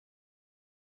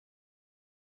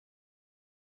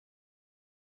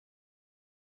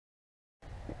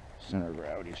center of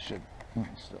gravity should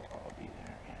still all be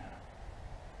there.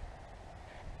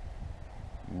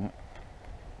 Yeah.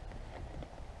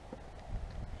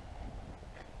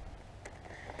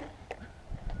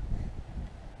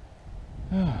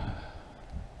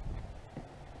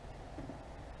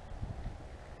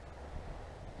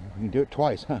 We can do it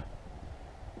twice, huh?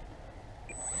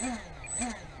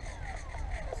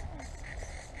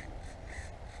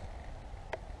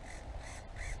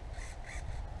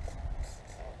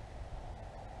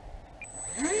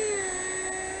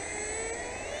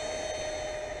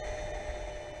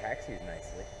 Taxis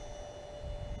nicely.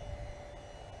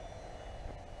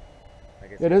 I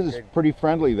guess It is good, pretty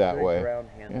friendly that good way. ground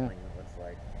handling, it looks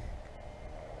like.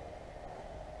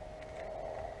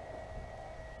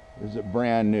 Is it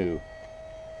brand new?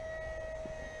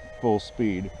 Full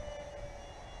speed.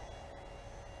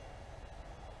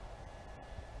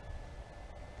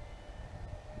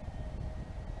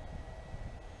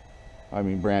 I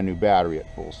mean brand new battery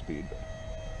at full speed.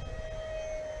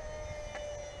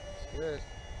 It's good.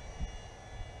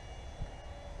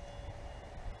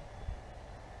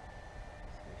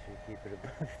 Make sure you keep it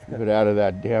above Keep it out of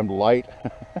that damned light.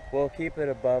 We'll keep it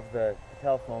above the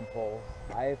telephone poles.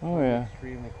 I've Oh, been yeah.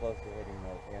 extremely close to hitting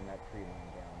those and that tree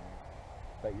line down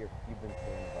there. But you've been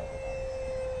staying above it.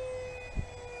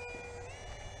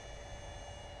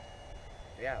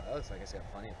 Yeah, that looks like it's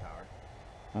got plenty of power.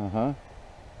 Uh-huh.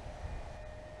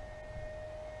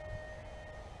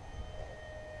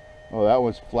 Oh, that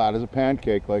was flat as a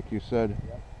pancake, like you said.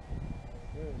 Yep.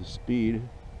 The speed.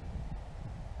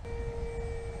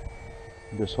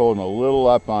 I'm just holding a little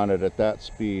up on it at that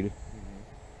speed.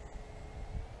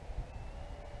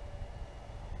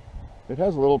 It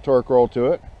has a little torque roll to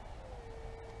it.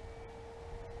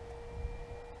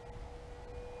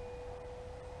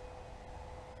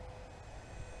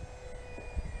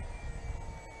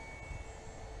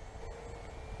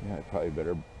 Yeah, I probably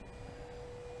better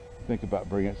think about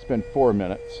bringing it. It's been 4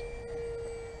 minutes.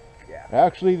 Yeah.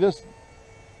 Actually,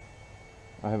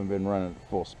 I haven't been running at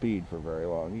full speed for very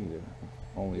long either.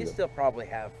 You still probably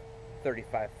have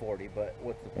 35, 40, but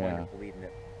what's the point Yeah. of bleeding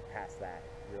it past that,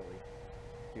 really?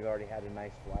 You've already had a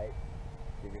nice flight.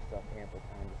 Give yourself ample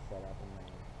time to set up and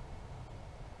land.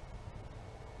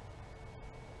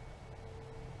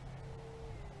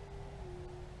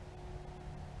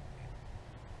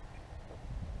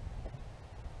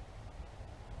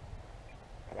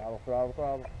 Throttle, throttle,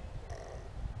 throttle.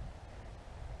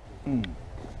 Yeah.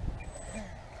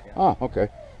 Ah, okay.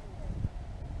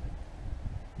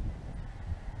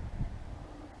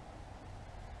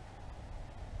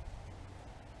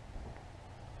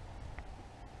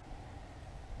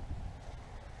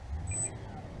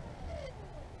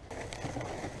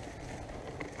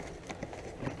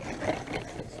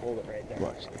 Just hold it right there.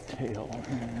 Watch the tail.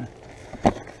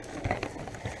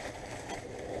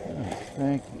 Oh,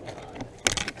 thank you.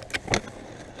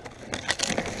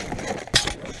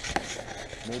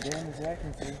 No damage that I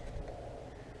can see.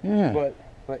 Yeah.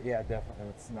 But yeah, definitely.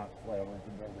 Let's not fly over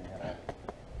the building at all.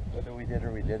 Whether we did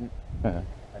or we didn't, Uh-huh.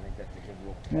 I think that's a good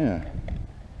rule. Yeah.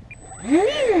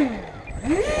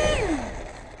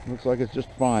 Looks like it's just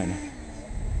fine.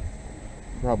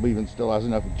 Probably even still has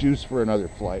enough juice for another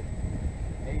flight.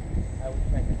 Maybe. I would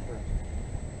check it first.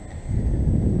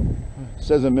 It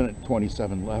says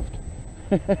 1:27 left.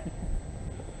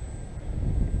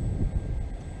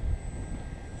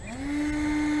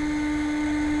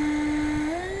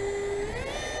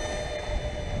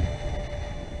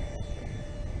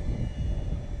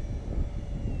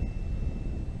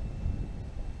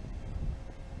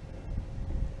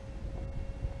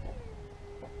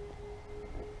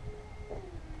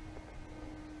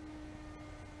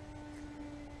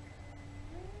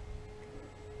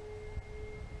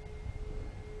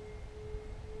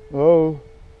 Oh.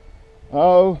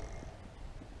 Oh.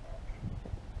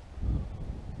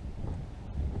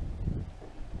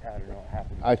 I don't know what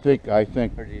happened. I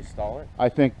think Or did you stall it? I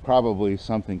think probably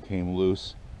something came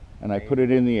loose and I put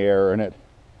it in the air and it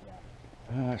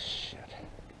ah shit.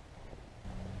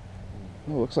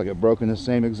 Oh, looks like it broke in the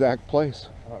same exact place.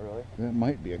 Oh, really? That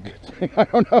might be a good thing. I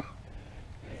don't know.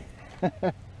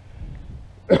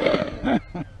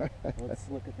 Let's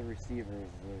look at the receiver. Is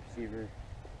the receiver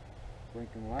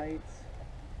blinking lights?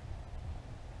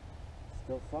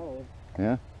 Still solid.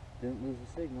 Yeah? Didn't lose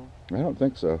the signal. I don't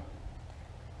think so.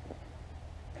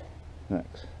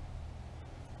 Next.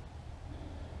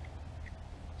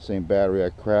 Same battery I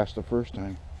crashed the first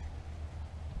time.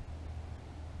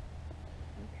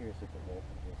 I'm curious if the voltage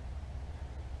is.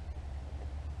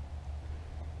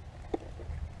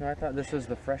 No, I thought this was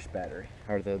the fresh battery.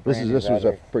 Or the This brand new was a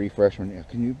battery. pretty fresh one. Yeah,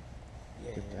 can you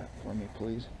Yeah, get that for me,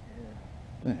 please? yeah.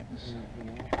 Thanks.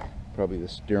 Anything else? Probably the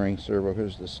steering servo.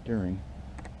 Here's the steering.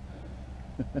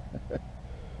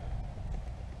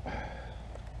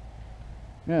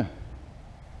 Yeah.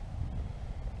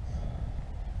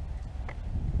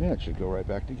 Yeah, it should go right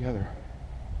back together.